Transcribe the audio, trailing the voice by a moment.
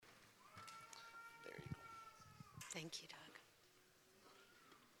Thank you, Doug.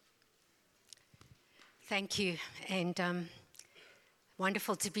 Thank you, and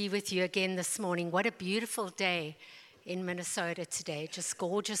wonderful to be with you again this morning. What a beautiful day in Minnesota today, just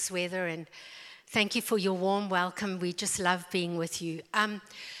gorgeous weather, and thank you for your warm welcome. We just love being with you. I'm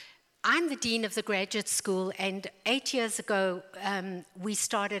the Dean of the Graduate School, and 8 years ago, we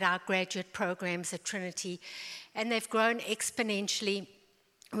started our graduate programs at Trinity, and they've grown exponentially.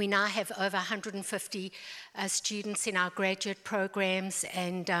 We now have over 150 students in our graduate programs,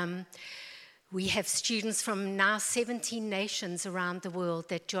 and we have students from now 17 nations around the world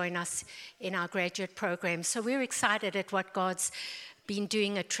that join us in our graduate program. So we're excited at what God's been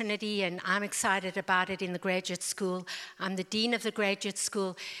doing at Trinity, and I'm excited about it in the graduate school. I'm the Dean of the Graduate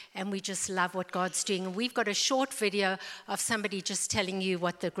School, and we just love what God's doing. And we've got a short video of somebody just telling you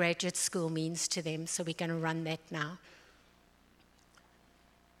what the graduate school means to them, so we're going to run that now.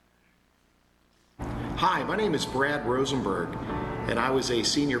 Hi, my name is Brad Rosenberg, and I was a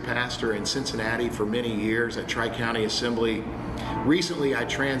senior pastor in Cincinnati for many years at Tri-County Assembly. Recently, I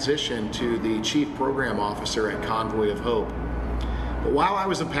transitioned to the Chief Program Officer at Convoy of Hope. But while I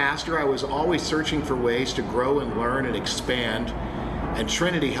was a pastor, I was always searching for ways to grow and learn and expand, and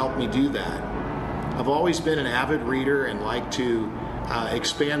Trinity helped me do that. I've always been an avid reader and like to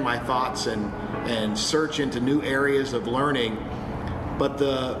expand my thoughts and search into new areas of learning. But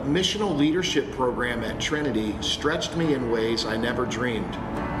the missional leadership program at Trinity stretched me in ways I never dreamed.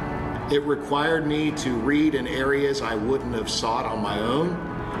 It required me to read in areas I wouldn't have sought on my own,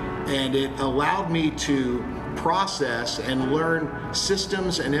 and it allowed me to process and learn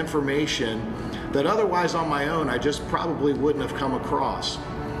systems and information that otherwise on my own I just probably wouldn't have come across.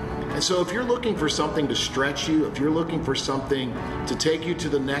 And so if you're looking for something to stretch you, if you're looking for something to take you to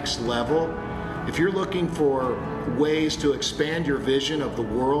the next level, if you're looking for ways to expand your vision of the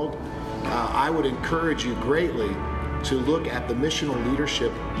world, I would encourage you greatly to look at the Missional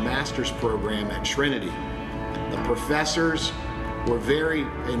Leadership Master's Program at Trinity. The professors were very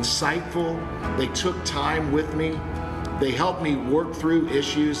insightful. They took time with me. They helped me work through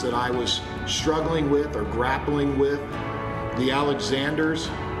issues that I was struggling with or grappling with. The Alexanders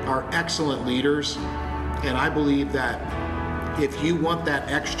are excellent leaders, and I believe that if you want that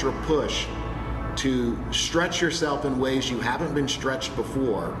extra push to stretch yourself in ways you haven't been stretched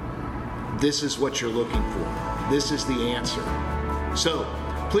before, this is what you're looking for. This is the answer. So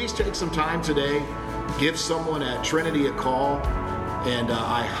please take some time today, give someone at Trinity a call, and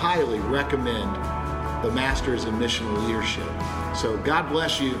I highly recommend the Masters in Missional Leadership. So God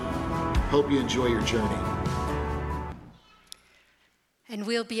bless you. Hope you enjoy your journey. And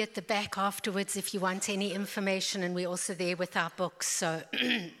we'll be at the back afterwards if you want any information, and we're also there with our books. So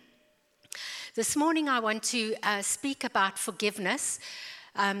this morning I want to speak about forgiveness.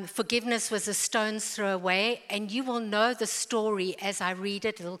 Forgiveness was a stone's throw away, and you will know the story as I read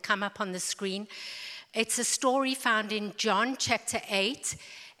it. It'll come up on the screen. It's a story found in John chapter 8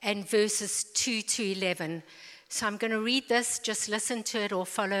 and verses 2 to 11. So I'm going to read this, just listen to it or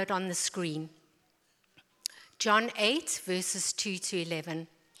follow it on the screen. John 8 verses 2 to 11.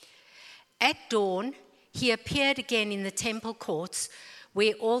 At dawn, he appeared again in the temple courts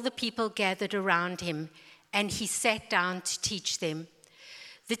where all the people gathered around him, and he sat down to teach them.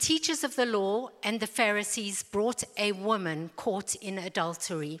 The teachers of the law and the Pharisees brought a woman caught in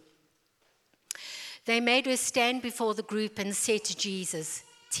adultery. They made her stand before the group and said to Jesus,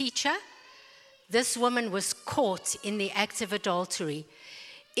 "Teacher, this woman was caught in the act of adultery.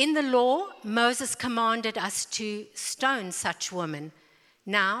 In the law, Moses commanded us to stone such women.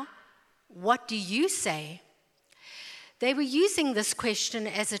 Now, what do you say?" They were using this question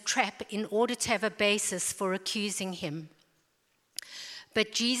as a trap in order to have a basis for accusing him.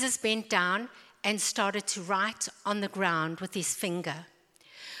 But Jesus bent down and started to write on the ground with his finger.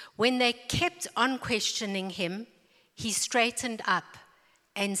 When they kept on questioning him, he straightened up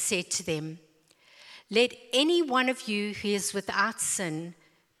and said to them, "Let any one of you who is without sin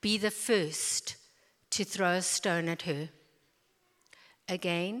be the first to throw a stone at her."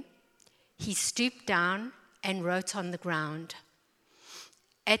 Again, he stooped down and wrote on the ground.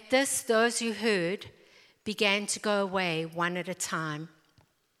 At this, those who heard began to go away one at a time,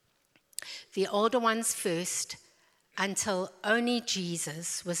 the older ones first, until only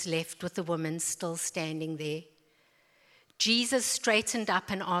Jesus was left with the woman still standing there. Jesus straightened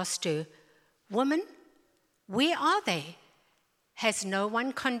up and asked her, "Woman, where are they? Has no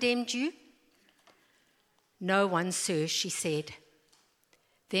one condemned you?" "No one, sir," she said.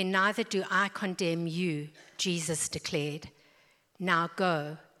 "Then neither do I condemn you," Jesus declared. "Now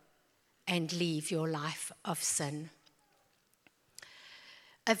go and leave your life of sin."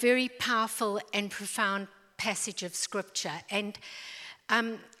 A very powerful and profound passage of Scripture. And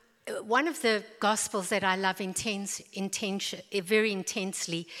one of the Gospels that I love very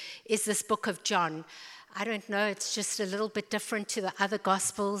intensely is this book of John. I don't know, it's just a little bit different to the other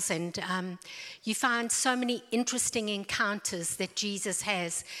Gospels, and you find so many interesting encounters that Jesus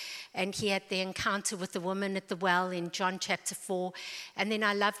has. And he had the encounter with the woman at the well in John chapter 4. And then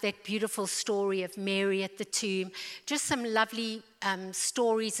I love that beautiful story of Mary at the tomb. Just some lovely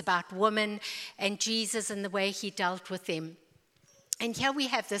stories about women and Jesus and the way he dealt with them. And here we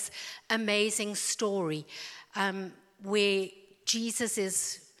have this amazing story where Jesus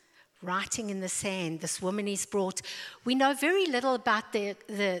is writing in the sand. This woman is brought. We know very little about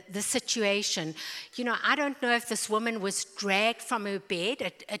the situation. You know, I don't know if this woman was dragged from her bed.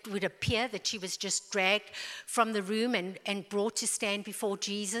 It would appear that she was just dragged from the room and brought to stand before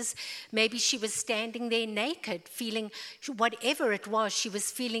Jesus. Maybe she was standing there naked, feeling, whatever it was, she was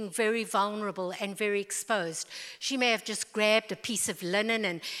feeling very vulnerable and very exposed. She may have just grabbed a piece of linen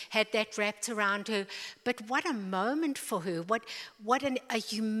and had that wrapped around her. But what a moment for her. What a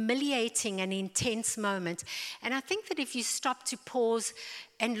humiliating and intense moment. And I think that if you stop to pause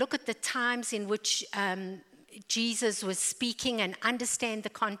and look at the times in which Jesus was speaking and understand the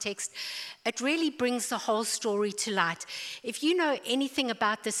context, it really brings the whole story to light. If you know anything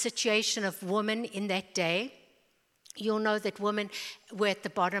about the situation of women in that day, you'll know that women were at the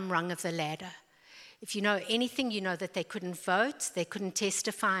bottom rung of the ladder. If you know anything, you know that they couldn't vote, they couldn't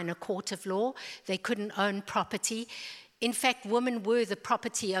testify in a court of law, they couldn't own property. In fact, women were the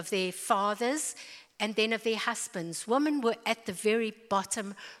property of their fathers and then of their husbands. Women were at the very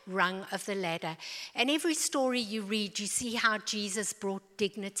bottom rung of the ladder. And every story you read, you see how Jesus brought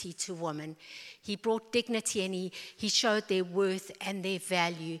dignity to women. He brought dignity, and he showed their worth and their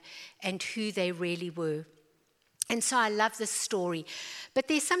value and who they really were. And so I love this story. But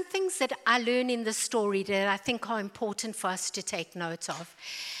there's some things that I learn in this story that I think are important for us to take note of.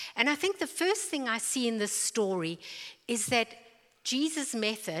 And I think the first thing I see in this story is that Jesus'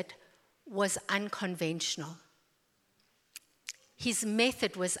 method was unconventional. His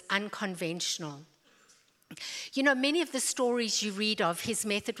method was unconventional. You know, many of the stories you read of, his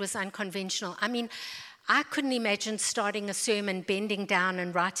method was unconventional. I mean, I couldn't imagine starting a sermon, bending down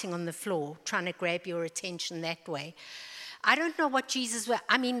and writing on the floor, trying to grab your attention that way. I don't know what Jesus was.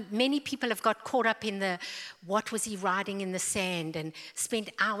 I mean, many people have got caught up in what was he writing in the sand and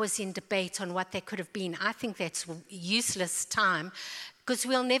spent hours in debate on what that could have been. I think that's useless time because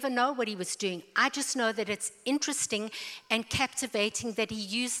we'll never know what he was doing. I just know that it's interesting and captivating that he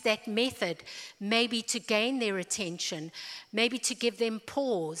used that method, maybe to gain their attention, maybe to give them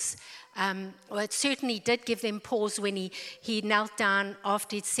pause. Well, it certainly did give them pause when he knelt down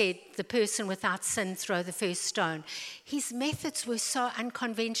after he'd said, "The person without sin, throw the first stone." His methods were so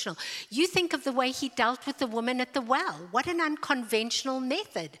unconventional. You think of the way he dealt with the woman at the well. What an unconventional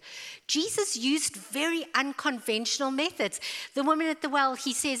method. Jesus used very unconventional methods. The woman at the well,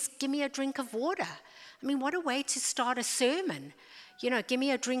 he says, "Give me a drink of water." I mean, what a way to start a sermon. You know, give me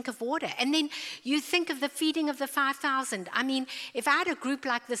a drink of water. And then you think of the feeding of the 5,000. I mean, if I had a group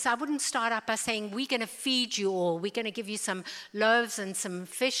like this, I wouldn't start up by saying, "We're going to feed you all. We're going to give you some loaves and some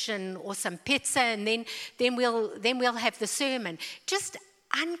fish or some pizza, and then we'll have the sermon." Just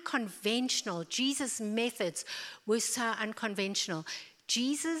unconventional. Jesus' methods were so unconventional.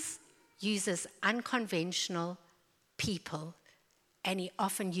 Jesus uses unconventional people, and he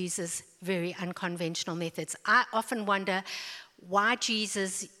often uses very unconventional methods. I often wonder why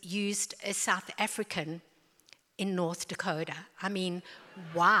Jesus used a South African in North Dakota. I mean,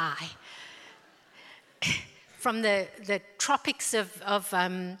 why? From the tropics of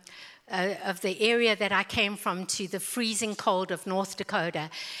the area that I came from to the freezing cold of North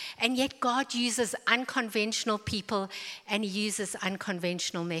Dakota. And yet God uses unconventional people, and he uses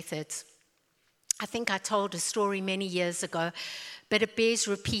unconventional methods. I think I told a story many years ago, but it bears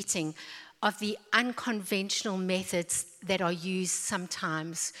repeating, of the unconventional methods that are used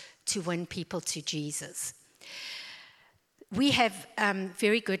sometimes to win people to Jesus. We have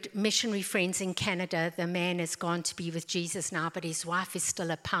very good missionary friends in Canada. The man has gone to be with Jesus now, but his wife is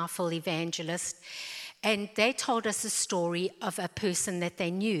still a powerful evangelist. And they told us a story of a person that they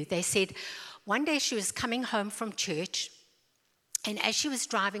knew. They said one day she was coming home from church, and as she was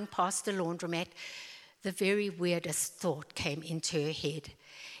driving past the laundromat, the very weirdest thought came into her head.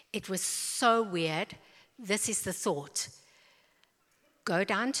 It was so weird. This is the thought. Go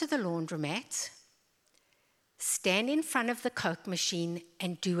down to the laundromat, stand in front of the Coke machine,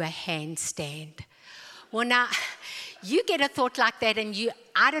 and do a handstand. Well, now, you get a thought like that, and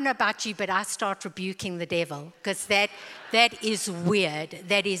I don't know about you, but I start rebuking the devil, because that is weird.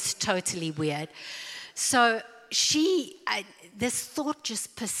 That is totally weird. So this thought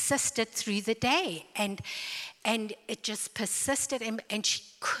just persisted through the day, and it just persisted, and she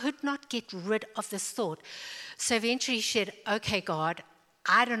could not get rid of this thought. So eventually she said, okay, God,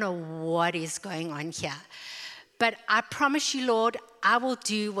 I don't know what is going on here, but I promise you, Lord, I will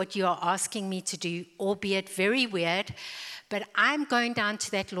do what you are asking me to do, albeit very weird, but I'm going down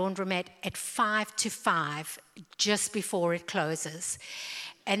to that laundromat at 5 to 5, just before it closes.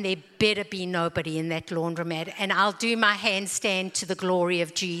 And there better be nobody in that laundromat, and I'll do my handstand to the glory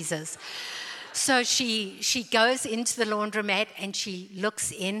of Jesus. So she goes into the laundromat, and she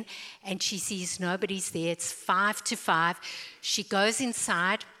looks in, and she sees nobody's there. It's 5 to 5. She goes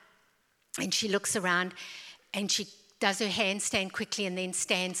inside, and she looks around, and she does her handstand quickly and then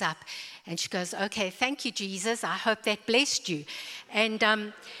stands up. And she goes, okay, thank you, Jesus. I hope that blessed you. And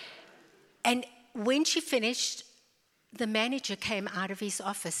when she finished, the manager came out of his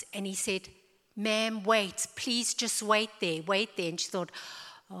office, and he said, ma'am, wait, please just wait there. And she thought,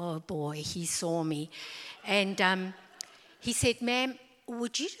 oh boy, he saw me. And he said, ma'am,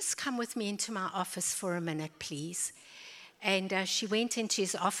 would you just come with me into my office for a minute, please? And she went into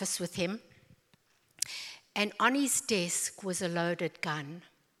his office with him, and on his desk was a loaded gun.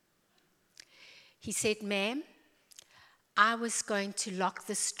 He said, ma'am, I was going to lock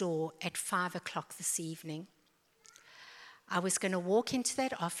this door at 5 o'clock this evening. I was going to walk into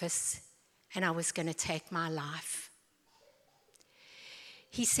that office, and I was going to take my life.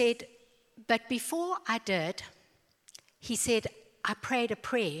 He said, but before I did, he said, I prayed a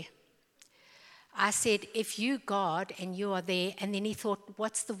prayer. I said, if you, God, and you are there, and then he thought,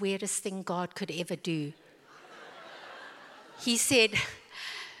 what's the weirdest thing God could ever do? He said,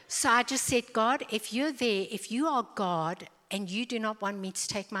 so I just said, God, if you're there, if you are God, and you do not want me to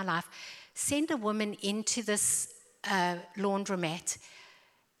take my life, send a woman into this laundromat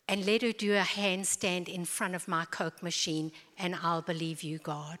and let her do a handstand in front of my Coke machine, and I'll believe you,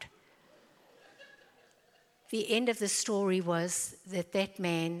 God. The end of the story was that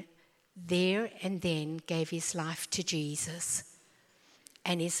man there and then gave his life to Jesus,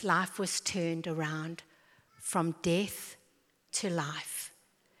 and his life was turned around from death to life.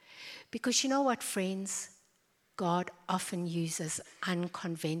 Because you know what, friends? God often uses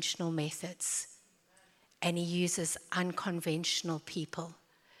unconventional methods, and he uses unconventional people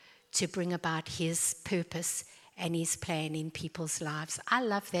to bring about his purpose and his plan in people's lives. I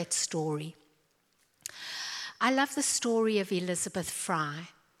love that story. I love the story of Elizabeth Fry.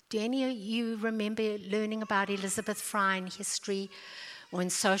 Do any of you remember learning about Elizabeth Fry in history or in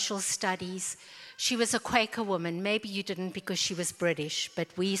social studies? She was a Quaker woman. Maybe you didn't because she was British, but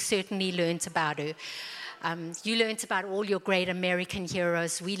we certainly learned about her. You learned about all your great American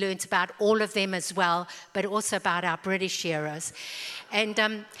heroes. We learned about all of them as well, but also about our British heroes.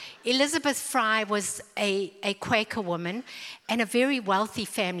 And Elizabeth Fry was a Quaker woman and a very wealthy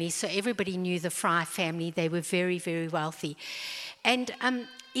family, so everybody knew the Fry family. They were very, very wealthy. And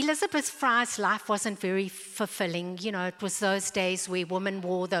Elizabeth Fry's life wasn't very fulfilling. You know, it was those days where women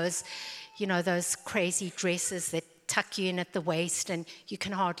wore those crazy dresses that tuck you in at the waist, and you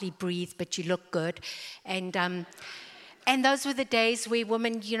can hardly breathe, but you look good. And those were the days where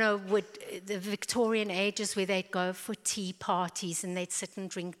women, the Victorian ages, where they'd go for tea parties and they'd sit and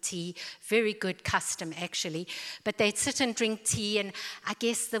drink tea. Very good custom, actually. But they'd sit and drink tea, and I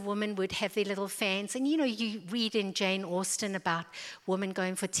guess the women would have their little fans. And, you read in Jane Austen about women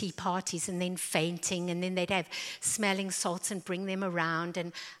going for tea parties and then fainting, and then they'd have smelling salts and bring them around.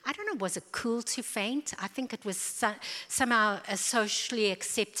 And I don't know, was it cool to faint? I think it was somehow a socially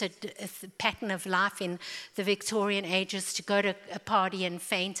accepted pattern of life in the Victorian age, just to go to a party and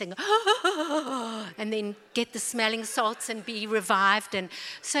faint and then get the smelling salts and be revived. And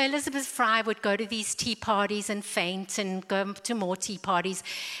so Elizabeth Fry would go to these tea parties and faint and go to more tea parties.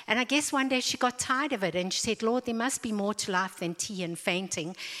 And I guess one day she got tired of it, and she said, Lord, there must be more to life than tea and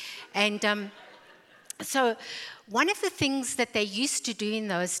fainting. And so one of the things that they used to do in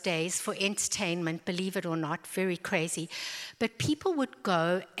those days for entertainment, believe it or not, very crazy, but people would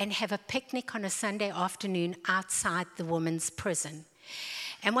go and have a picnic on a Sunday afternoon outside the women's prison.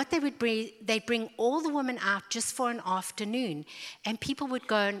 And what they would bring, they'd bring all the women out just for an afternoon, and people would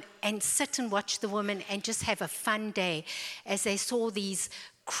go and sit and watch the women and just have a fun day as they saw these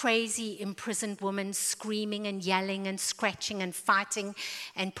crazy imprisoned women screaming and yelling and scratching and fighting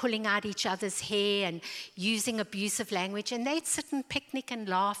and pulling out each other's hair and using abusive language. And they'd sit and picnic and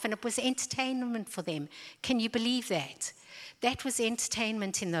laugh, and it was entertainment for them. Can you believe that? That was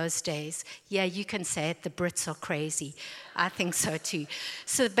entertainment in those days. Yeah, you can say it, the Brits are crazy. I think so too.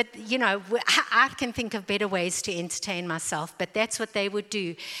 So, but I can think of better ways to entertain myself, but that's what they would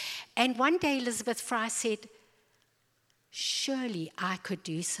do. And one day Elizabeth Fry said, surely I could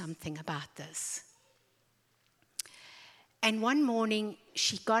do something about this. And one morning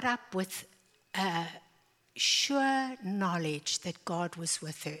she got up with sure knowledge that God was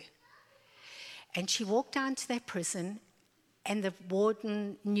with her. And she walked down to that prison, and the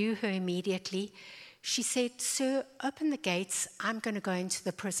warden knew her immediately. She said, sir, open the gates. I'm going to go into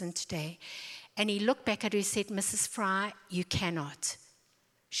the prison today. And he looked back at her and said, Mrs. Fry, you cannot.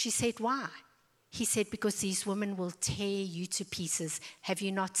 She said, why? He said, because these women will tear you to pieces. Have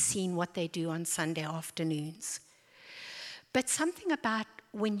you not seen what they do on Sunday afternoons? But something about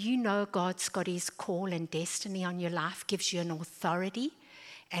when you know God's got his call and destiny on your life gives you an authority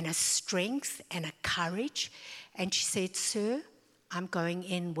and a strength and a courage. And she said, sir, I'm going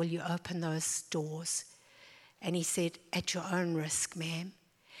in. Will you open those doors? And he said, at your own risk, ma'am.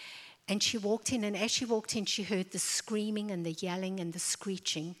 And she walked in, and as she walked in, she heard the screaming and the yelling and the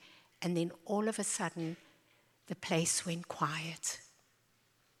screeching. And then all of a sudden, the place went quiet.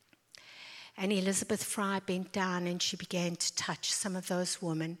 And Elizabeth Fry bent down and she began to touch some of those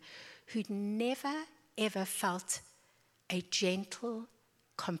women who'd never, ever felt a gentle,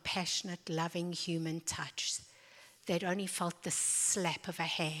 compassionate, loving human touch. They'd only felt the slap of a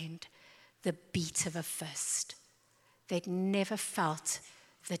hand, the beat of a fist. They'd never felt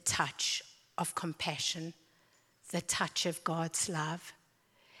the touch of compassion, the touch of God's love.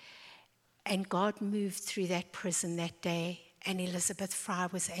 And God moved through that prison that day, and Elizabeth Fry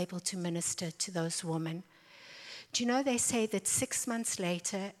was able to minister to those women. Do you know they say that 6 months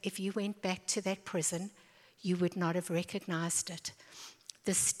later, if you went back to that prison, you would not have recognized it.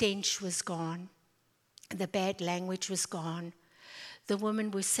 The stench was gone. The bad language was gone. The women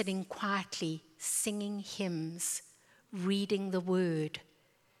were sitting quietly, singing hymns, reading the word.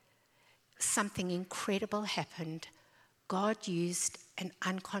 Something incredible happened. God used an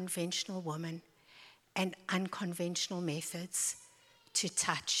unconventional woman and unconventional methods to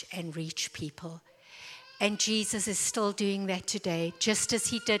touch and reach people. And Jesus is still doing that today, just as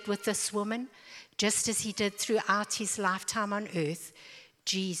he did with this woman, just as he did throughout his lifetime on earth.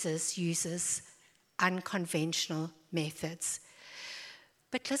 Jesus uses unconventional methods.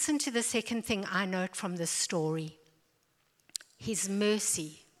 But listen to the second thing I note from this story. His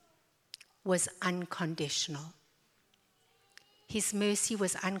mercy was unconditional. His mercy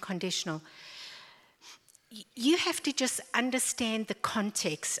was unconditional. You have to just understand the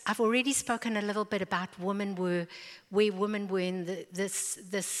context. I've already spoken a little bit about where women were in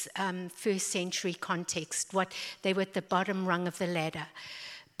this first century context, what they were at the bottom rung of the ladder.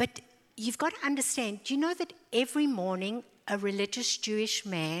 But you've got to understand, do you know that every morning a religious Jewish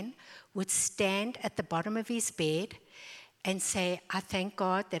man would stand at the bottom of his bed and say, I thank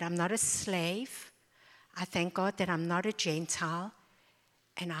God that I'm not a slave. I thank God that I'm not a Gentile.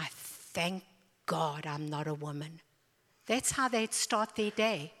 And I thank God I'm not a woman. That's how they'd start their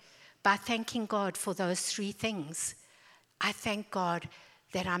day, by thanking God for those three things. I thank God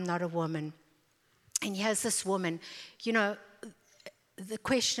that I'm not a woman. And here's this woman. You know, the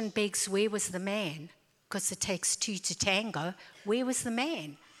question begs, where was the man? Because it takes two to tango. Where was the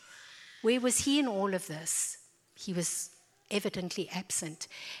man? Where was he in all of this? He was evidently absent.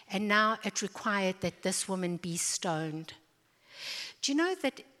 And now it required that this woman be stoned. Do you know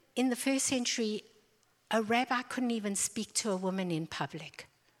that in the first century, a rabbi couldn't even speak to a woman in public?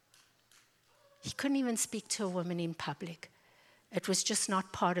 He couldn't even speak to a woman in public. It was just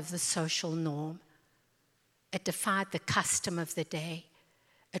not part of the social norm. It defied the custom of the day.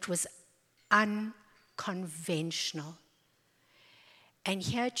 It was unconventional. And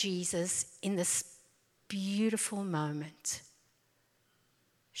here Jesus, in this beautiful moment,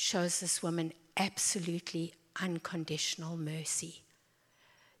 shows this woman absolutely unconditional mercy.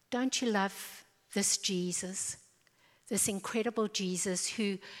 Don't you love this Jesus, this incredible Jesus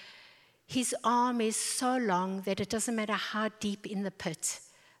who his arm is so long that it doesn't matter how deep in the pit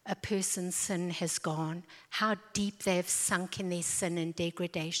a person's sin has gone, how deep they have sunk in their sin and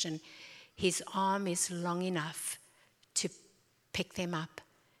degradation, his arm is long enough to pick them up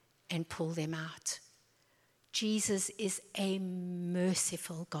and pull them out. Jesus is a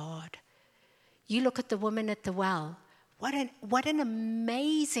merciful God. You look at the woman at the well. What an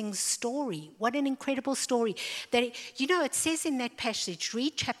amazing story. What an incredible story. That, you know, it says in that passage,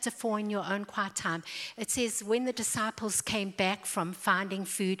 read chapter 4 in your own quiet time. It says, when the disciples came back from finding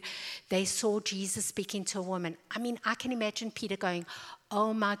food, they saw Jesus speaking to a woman. I mean, I can imagine Peter going,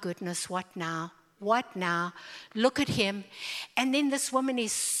 oh my goodness, what now? What now? Look at him. And then this woman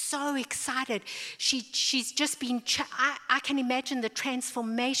is so excited. She's just been, I can imagine the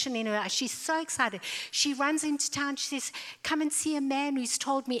transformation in her eyes. She's so excited. She runs into town. She says, come and see a man who's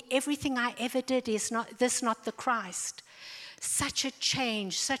told me everything I ever did is not the Christ. Such a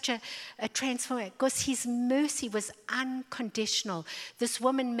change, such a transformation, because his mercy was unconditional. This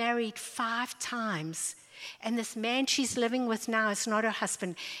woman married 5 times. And this man she's living with now is not her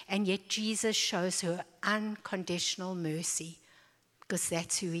husband. And yet Jesus shows her unconditional mercy because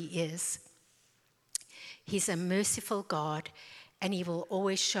that's who he is. He's a merciful God, and he will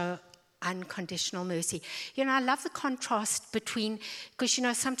always show unconditional mercy. You know, I love the contrast between, because, you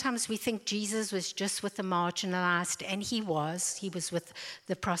know, sometimes we think Jesus was just with the marginalized, and he was. He was with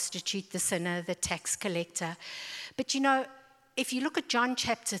the prostitute, the sinner, the tax collector. But, you know, if you look at John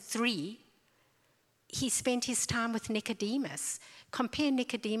chapter 3, he spent his time with Nicodemus. Compare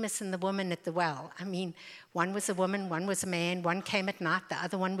Nicodemus and the woman at the well. I mean, one was a woman, one was a man, one came at night, the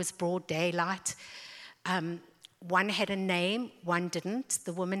other one was broad daylight. One had a name, one didn't.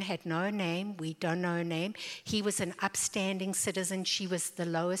 The woman had no name, we don't know her name. He was an upstanding citizen, she was the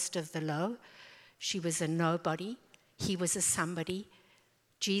lowest of the low. She was a nobody, he was a somebody.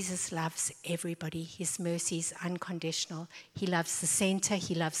 Jesus loves everybody. His mercy is unconditional. He loves the center.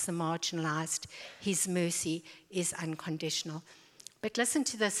 He loves the marginalized. His mercy is unconditional. But listen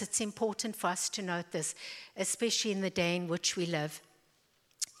to this. It's important for us to note this, especially in the day in which we live.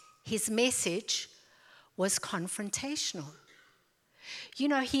 His message was confrontational. You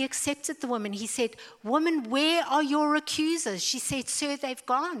know, he accepted the woman. He said, woman, where are your accusers? She said, sir, they've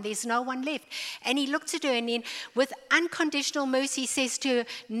gone. There's no one left. And he looked at her and then with unconditional mercy, he says to her,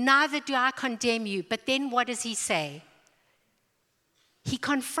 neither do I condemn you. But then what does he say? He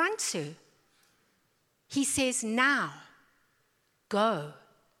confronts her. He says, now, go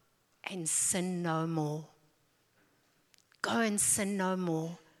and sin no more. Go and sin no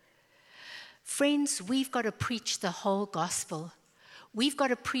more. Friends, we've got to preach the whole gospel. We've got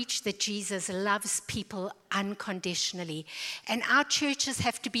to preach that Jesus loves people unconditionally. And our churches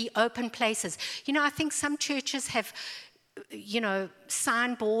have to be open places. You know, I think some churches have, you know,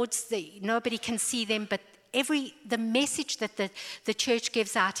 signboards that nobody can see them, but the message that the church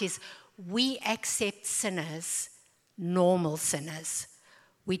gives out is, we accept sinners, normal sinners.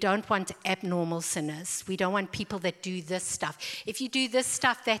 We don't want abnormal sinners. We don't want people that do this stuff. If you do this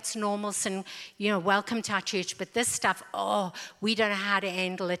stuff, that's normal sin. You know, welcome to our church. But this stuff, oh, we don't know how to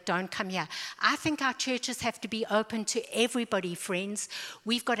handle it. Don't come here. I think our churches have to be open to everybody, friends.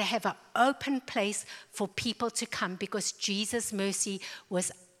 We've got to have an open place for people to come because Jesus' mercy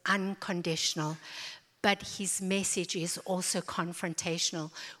was unconditional. But his message is also confrontational.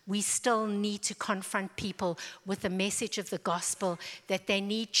 We still need to confront people with the message of the gospel, that they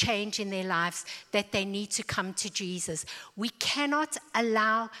need change in their lives, that they need to come to Jesus. We cannot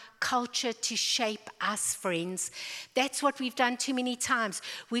allow culture to shape us, friends. That's what we've done too many times.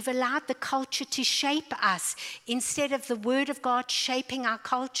 We've allowed the culture to shape us instead of the word of God shaping our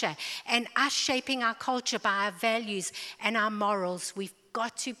culture and us shaping our culture by our values and our morals. We've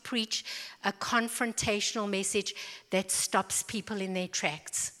got to preach a confrontational message that stops people in their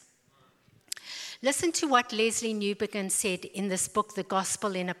tracks. Listen to what Leslie Newbigin said in this book, The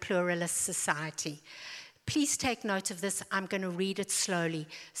Gospel in a Pluralist Society. Please take note of this. I'm going to read it slowly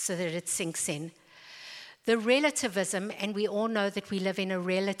so that it sinks in. The relativism, and we all know that we live in a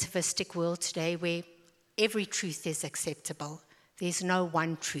relativistic world today where every truth is acceptable. There's no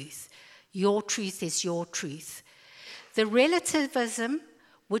one truth. Your truth is your truth. The relativism,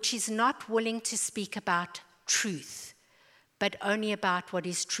 which is not willing to speak about truth, but only about what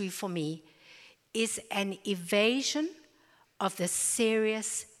is true for me, is an evasion of the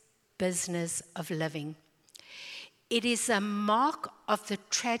serious business of living. It is a mark of the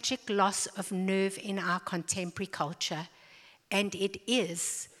tragic loss of nerve in our contemporary culture, and it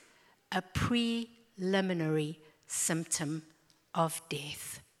is a preliminary symptom of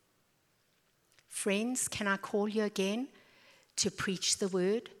death. Friends, can I call you again to preach the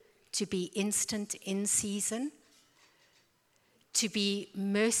word, to be instant in season, to be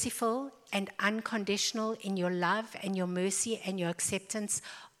merciful and unconditional in your love and your mercy and your acceptance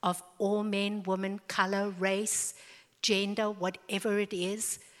of all men, women, color, race, gender, whatever it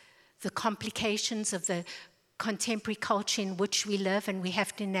is, the complications of the contemporary culture in which we live and we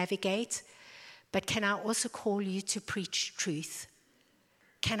have to navigate. But can I also call you to preach truth?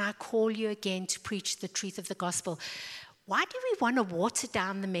 Can I call you again to preach the truth of the gospel? Why do we want to water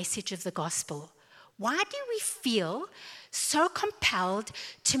down the message of the gospel? Why do we feel so compelled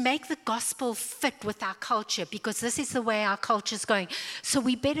to make the gospel fit with our culture, because this is the way our culture is going. So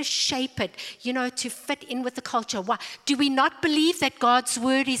we better shape it, to fit in with the culture. Why? Do we not believe that God's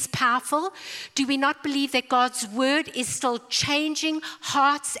word is powerful? Do we not believe that God's word is still changing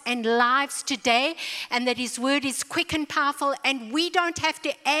hearts and lives today, and that his word is quick and powerful, and we don't have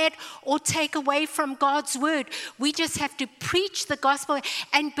to add or take away from God's word? We just have to preach the gospel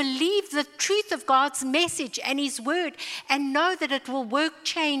and believe the truth of God's message and his word, and know that it will work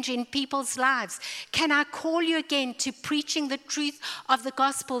change in people's lives. Can I call you again to preaching the truth of the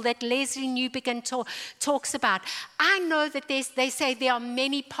gospel that Leslie Newbigin talks about? I know that they say there are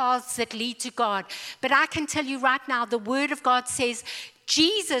many paths that lead to God, but I can tell you right now, the word of God says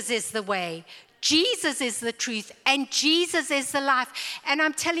Jesus is the way, Jesus is the truth, and Jesus is the life. And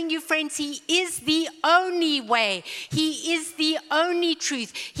I'm telling you, friends, he is the only way. He is the only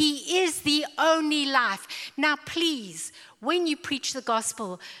truth. He is the only life. Now, please, when you preach the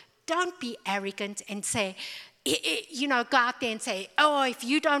gospel, don't be arrogant and say, go out there and say, oh, if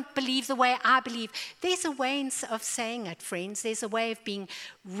you don't believe the way I believe. There's a way of saying it, friends. There's a way of being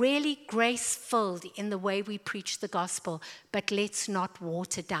really grace-filled in the way we preach the gospel. But let's not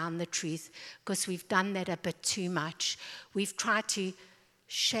water down the truth, because we've done that a bit too much. We've tried to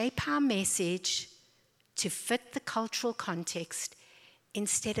shape our message to fit the cultural context,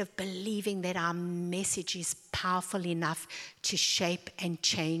 instead of believing that our message is powerful enough to shape and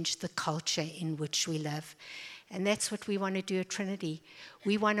change the culture in which we live. And that's what we want to do at Trinity.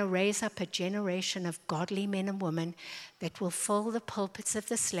 We want to raise up a generation of godly men and women that will fill the pulpits of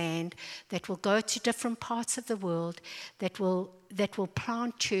this land, that will go to different parts of the world, that will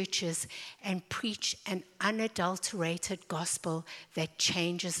plant churches and preach an unadulterated gospel that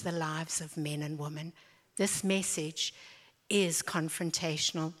changes the lives of men and women. This message is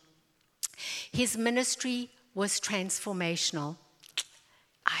confrontational. His ministry was transformational.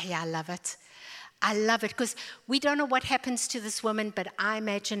 I love it. I love it, because we don't know what happens to this woman, but I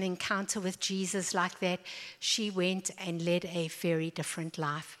imagine an encounter with Jesus like that. She went and led a very different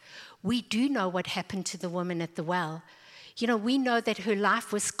life. We do know what happened to the woman at the well. We know that her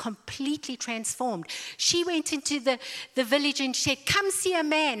life was completely transformed. She went into the village and said, come see a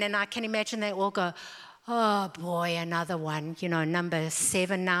man. And I can imagine they all go, oh boy, another one, number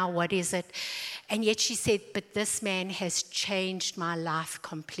 7 now, what is it? And yet she said, but this man has changed my life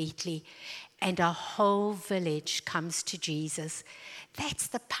completely. And a whole village comes to Jesus. That's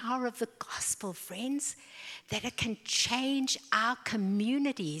the power of the gospel, friends, that it can change our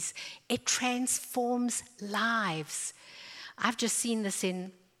communities. It transforms lives. I've just seen this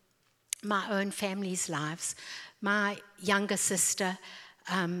in my own family's lives. My younger sister,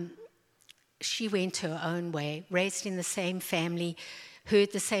 she went her own way, raised in the same family,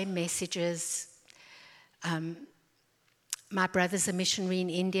 heard the same messages. My brother's a missionary in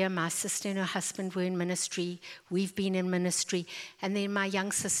India. My sister and her husband were in ministry. We've been in ministry. And then my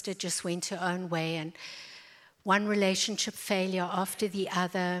young sister just went her own way. And one relationship failure after the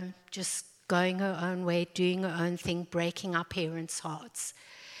other, just going her own way, doing her own thing, breaking our parents' hearts.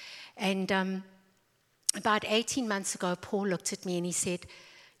 And about 18 months ago, Paul looked at me and he said,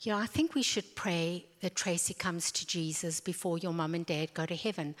 I think we should pray that Tracy comes to Jesus before your mom and dad go to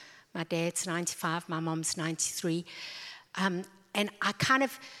heaven. My dad's 95, my mom's 93. And I kind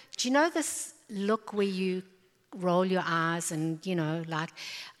of, do you know this look where you roll your eyes and,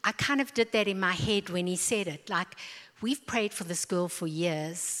 I kind of did that in my head when he said it. Like, we've prayed for this girl for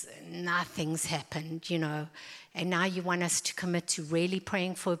years, nothing's happened, and now you want us to commit to really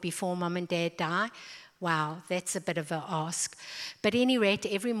praying for her before mom and dad die? Wow, that's a bit of an ask. But at any rate,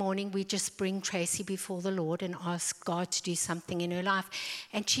 every morning we just bring Tracy before the Lord and ask God to do something in her life.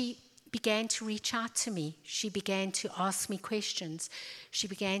 And she began to reach out to me. She began to ask me questions. She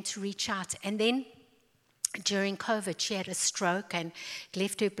began to reach out. And then during COVID, she had a stroke and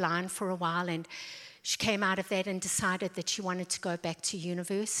left her blind for a while. And she came out of that and decided that she wanted to go back to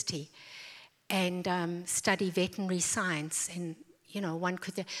university and study veterinary science. And,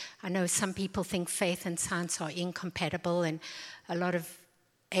 I know some people think faith and science are incompatible, and a lot of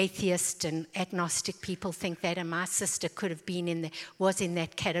atheist and agnostic people think that, and my sister could have been was in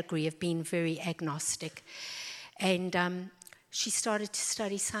that category of being very agnostic. And she started to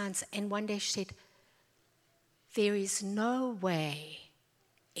study science, and one day she said, there is no way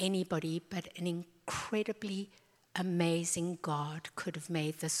anybody but an incredibly amazing God could have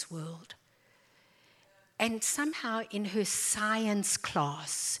made this world. And somehow in her science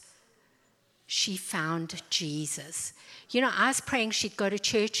class, she found Jesus. You know, I was praying she'd go to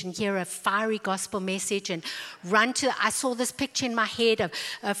church and hear a fiery gospel message and run to, I saw this picture in my head of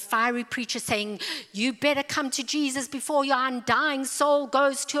a fiery preacher saying, you better come to Jesus before your undying soul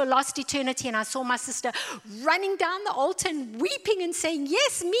goes to a lost eternity. And I saw my sister running down the altar and weeping and saying,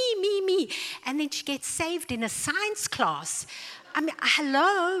 yes, me. And then she gets saved in a science class. I mean,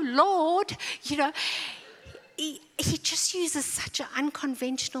 hello, Lord, you know. He just uses such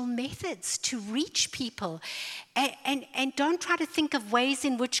unconventional methods to reach people. And don't try to think of ways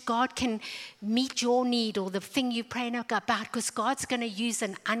in which God can meet your need or the thing you're praying about, because God's going to use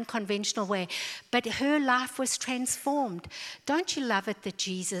an unconventional way. But her life was transformed. Don't you love it that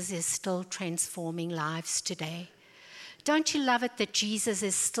Jesus is still transforming lives today? Don't you love it that Jesus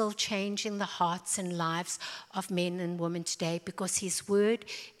is still changing the hearts and lives of men and women today, because his word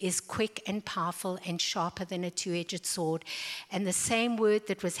is quick and powerful and sharper than a two-edged sword. And the same word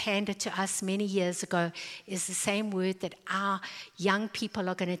that was handed to us many years ago is the same word that our young people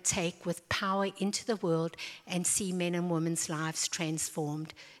are going to take with power into the world and see men and women's lives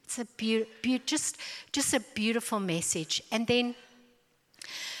transformed. It's just a beautiful message. And then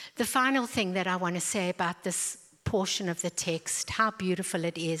the final thing that I want to say about this portion of the text, how beautiful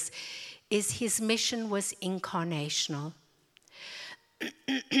it is his mission was incarnational.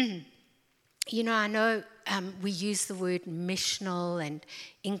 You know, I know we use the word missional and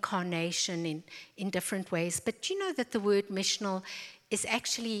incarnation in different ways, but do you know that the word missional is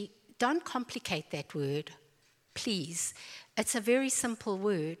actually, don't complicate that word, please. It's a very simple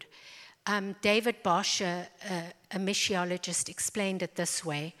word. David Bosch, a missiologist, explained it this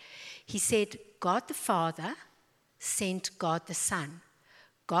way. He said, God the Father sent God the Son.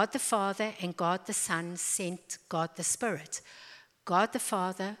 God the Father and God the Son sent God the Spirit. God the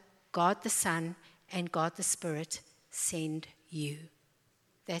Father, God the Son, and God the Spirit send you.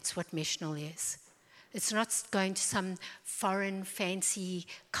 That's what missional is. It's not going to some foreign fancy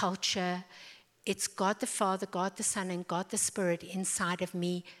culture. It's God the Father, God the Son, and God the Spirit inside of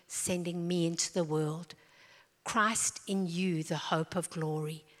me, sending me into the world. Christ in you, the hope of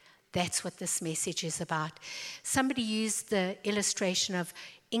glory. That's what this message is about. Somebody used the illustration of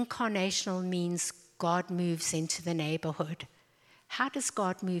incarnational means God moves into the neighborhood. How does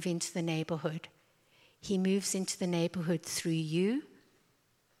God move into the neighborhood? He moves into the neighborhood through you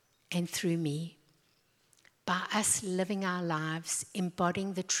and through me. By us living our lives,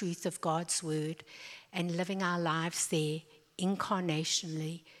 embodying the truth of God's word and living our lives there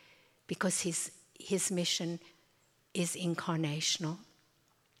incarnationally, because his mission is incarnational.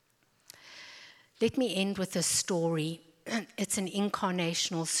 Let me end with a story. It's an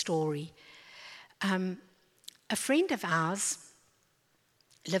incarnational story. A friend of ours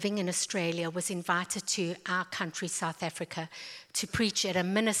living in Australia was invited to our country, South Africa, to preach at a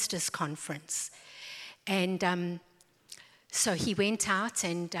ministers' conference. And so he went out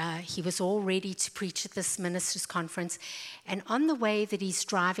and he was all ready to preach at this ministers' conference. And on the way that he's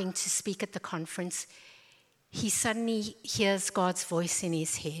driving to speak at the conference, he suddenly hears God's voice in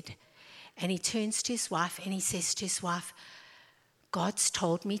his head. And he turns to his wife and he says to his wife, God's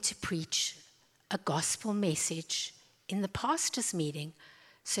told me to preach a gospel message in the pastor's meeting.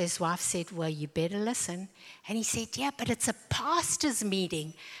 So his wife said, well, you better listen. And he said, yeah, but it's a pastor's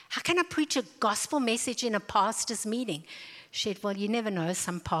meeting. How can I preach a gospel message in a pastor's meeting? She said, well, you never know.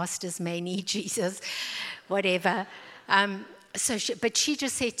 Some pastors may need Jesus, whatever. But she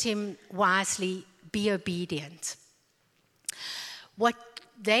just said to him wisely, be obedient. What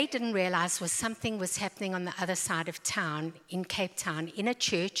they didn't realize was something was happening on the other side of town, in Cape Town, in a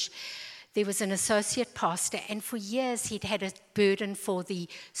church. There was an associate pastor, and for years he'd had a burden for the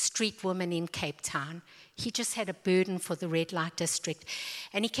street women in Cape Town. He just had a burden for the red light district.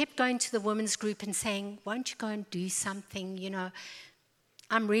 And he kept going to the women's group and saying, won't you go and do something? You know,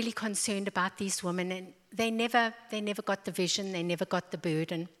 I'm really concerned about these women. And they never got the vision, they never got the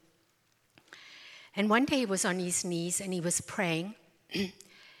burden. And one day he was on his knees and he was praying.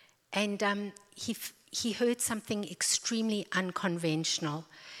 And he heard something extremely unconventional.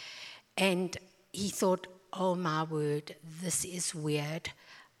 And he thought, oh my word, this is weird.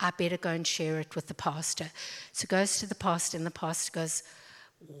 I better go and share it with the pastor. So he goes to the pastor and the pastor goes,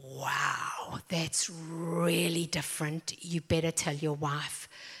 wow, that's really different. You better tell your wife.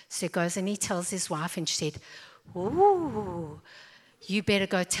 So he goes and he tells his wife and she said, ooh, you better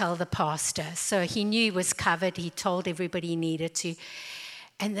go tell the pastor. So he knew he was covered. He told everybody he needed to.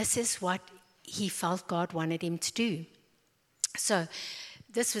 And this is what he felt God wanted him to do. So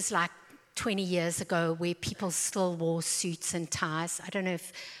this was like 20 years ago where people still wore suits and ties. I don't know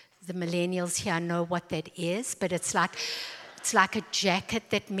if the millennials here know what that is, but it's like It's like a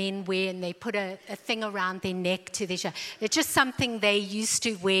jacket that men wear, and they put a thing around their neck to their shoulder. It's just something they used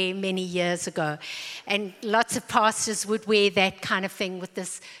to wear many years ago. And lots of pastors would wear that kind of thing with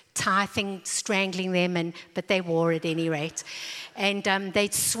this tie thing strangling them, but they wore it at any rate. And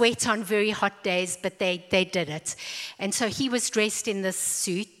they'd sweat on very hot days, but they did it. And so he was dressed in this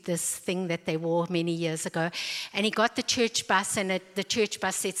suit, this thing that they wore many years ago. And he got the church bus, and the church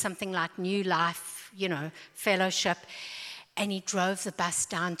bus said something like New Life, Fellowship. And he drove the bus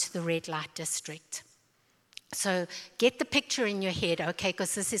down to the red light district. So get the picture in your head, okay,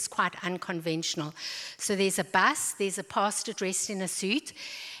 because this is quite unconventional. So there's a bus, there's a pastor dressed in a suit,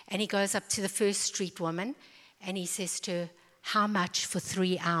 and he goes up to the first street woman, and he says to her, how much for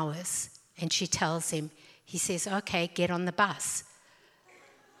 3 hours? And she tells him. He says, okay, get on the bus.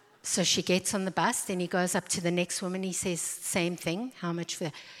 So she gets on the bus, then he goes up to the next woman, he says, same thing, how much for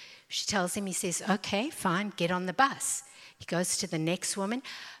that? She tells him, he says, okay, fine, get on the bus. He goes to the next woman.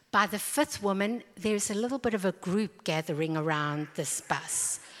 By the fifth woman, there's a little bit of a group gathering around this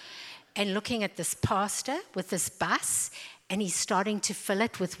bus and looking at this pastor with this bus, and he's starting to fill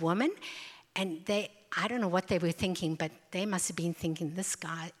it with women. And I don't know what they were thinking, but they must have been thinking, this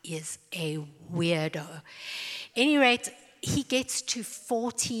guy is a weirdo. At any rate, he gets to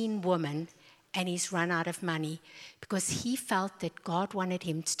 14 women, and he's run out of money because he felt that God wanted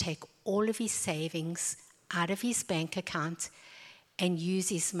him to take all of his savings out of his bank account and use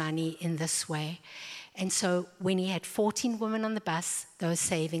his money in this way. And so when he had 14 women on the bus, those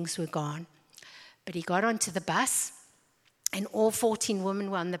savings were gone. But he got onto the bus, and all 14 women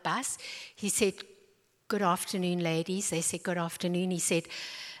were on the bus. He said, good afternoon, ladies. They said, good afternoon. He said,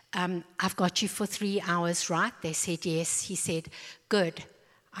 I've got you for 3 hours, right? They said, yes. He said, good,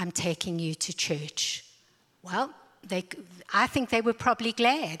 I'm taking you to church. Well, I think they were probably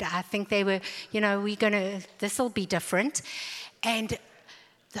glad. I think they were, this will be different. And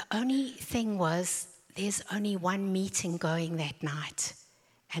the only thing was, there's only one meeting going that night,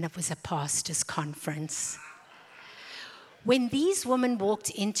 and it was a pastor's conference. When these women walked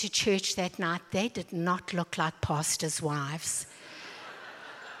into church that night, they did not look like pastors' wives.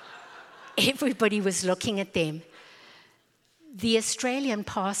 Everybody was looking at them. The Australian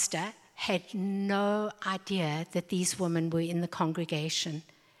pastor had no idea that these women were in the congregation.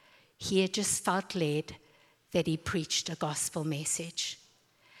 He had just felt led that he preached a gospel message.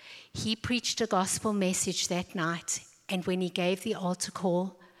 He preached a gospel message that night, and when he gave the altar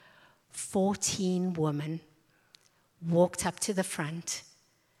call, 14 women walked up to the front,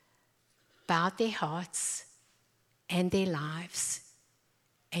 bowed their hearts and their lives,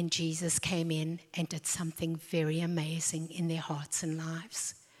 and Jesus came in and did something very amazing in their hearts and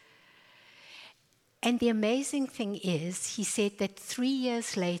lives. And the amazing thing is, he said that 3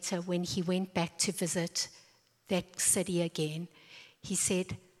 years later, when he went back to visit that city again, he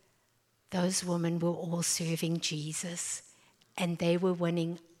said those women were all serving Jesus, and they were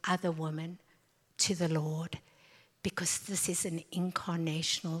winning other women to the Lord, because this is an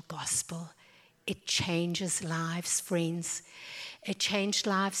incarnational gospel. It changes lives, friends. It changed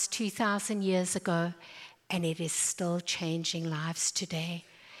lives 2,000 years ago, and it is still changing lives today.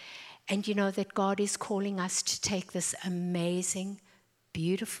 And you know that God is calling us to take this amazing,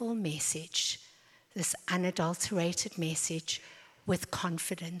 beautiful message, this unadulterated message, with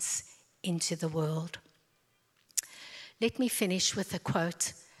confidence into the world. Let me finish with a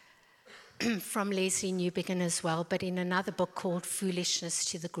quote from Leslie Newbigin as well, but in another book called Foolishness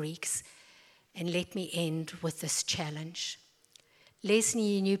to the Greeks. And let me end with this challenge.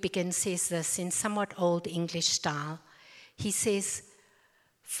 Leslie Newbigin says this in somewhat old English style. He says,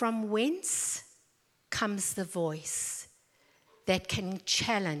 from whence comes the voice that can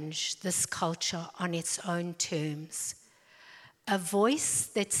challenge this culture on its own terms? A voice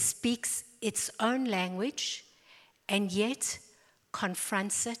that speaks its own language and yet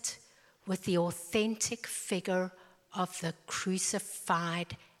confronts it with the authentic figure of the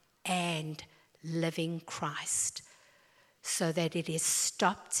crucified and living Christ, so that it is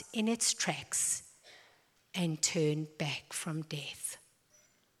stopped in its tracks and turned back from death.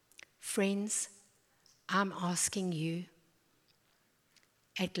 Friends, I'm asking you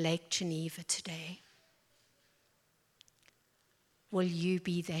at Lake Geneva today, will you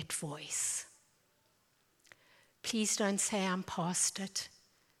be that voice? Please don't say I'm past it.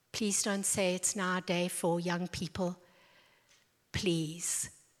 Please don't say it's now a day for young people. Please,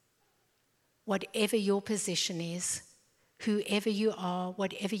 whatever your position is, whoever you are,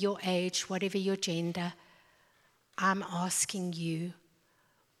 whatever your age, whatever your gender, I'm asking you,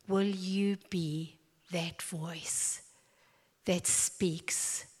 will you be that voice that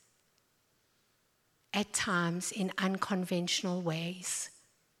speaks at times in unconventional ways,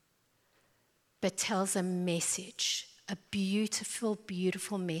 but tells a message, a beautiful,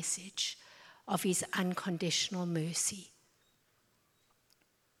 beautiful message of his unconditional mercy.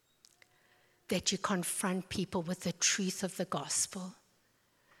 That you confront people with the truth of the gospel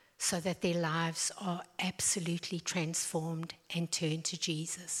so that their lives are absolutely transformed and turned to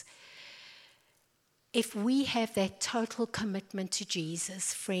Jesus. If we have that total commitment to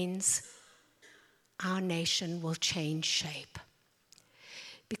Jesus, friends, our nation will change shape.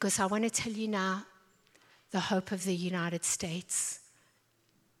 Because I want to tell you now, the hope of the United States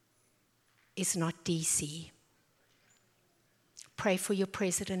is not DC. Pray for your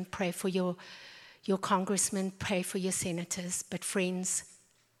president, pray for your congressmen, pray for your senators. But friends,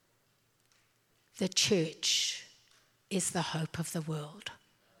 the church is the hope of the world.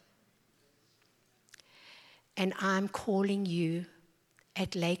 And I'm calling you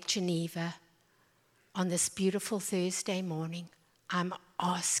at Lake Geneva on this beautiful Thursday morning. I'm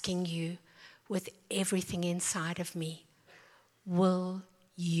asking you with everything inside of me, will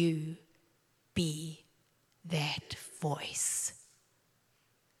you be that voice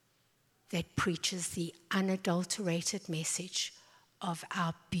that preaches the unadulterated message of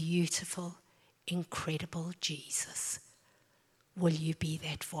our beautiful, incredible Jesus? Will you be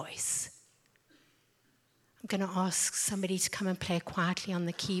that voice? I'm going to ask somebody to come and play quietly on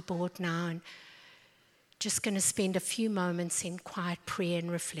the keyboard now, and just going to spend a few moments in quiet prayer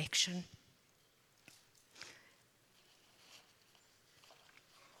and reflection.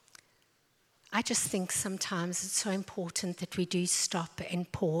 I just think sometimes it's so important that we do stop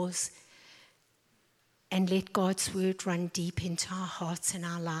and pause and let God's word run deep into our hearts and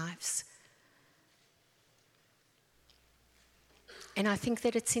our lives. And I think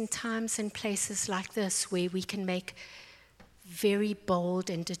that it's in times and places like this where we can make very bold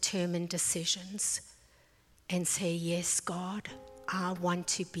and determined decisions and say, yes, God, I want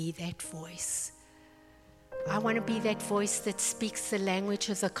to be that voice. I want to be that voice that speaks the language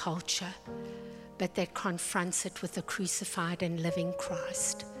of the culture, but that confronts it with the crucified and living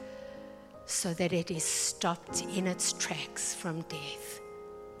Christ, so that it is stopped in its tracks from death.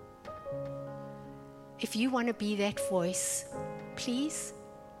 If you want to be that voice, please,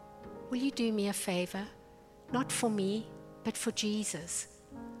 will you do me a favor? Not for me, but for Jesus.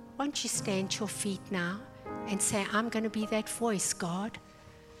 Won't you stand to your feet now and say, I'm going to be that voice, God.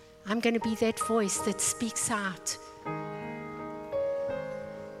 I'm going to be that voice that speaks out.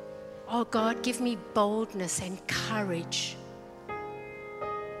 Oh God, give me boldness and courage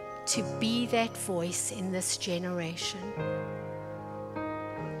to be that voice in this generation.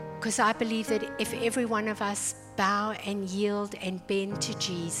 Because I believe that if every one of us bow and yield and bend to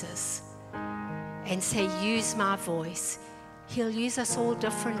Jesus and say, use my voice, He'll use us all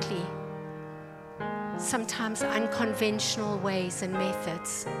differently. Sometimes unconventional ways and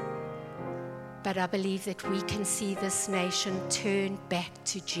methods. But I believe that we can see this nation turn back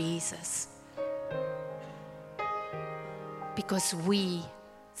to Jesus. Because we,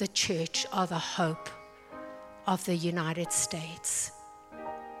 the church, are the hope of the United States.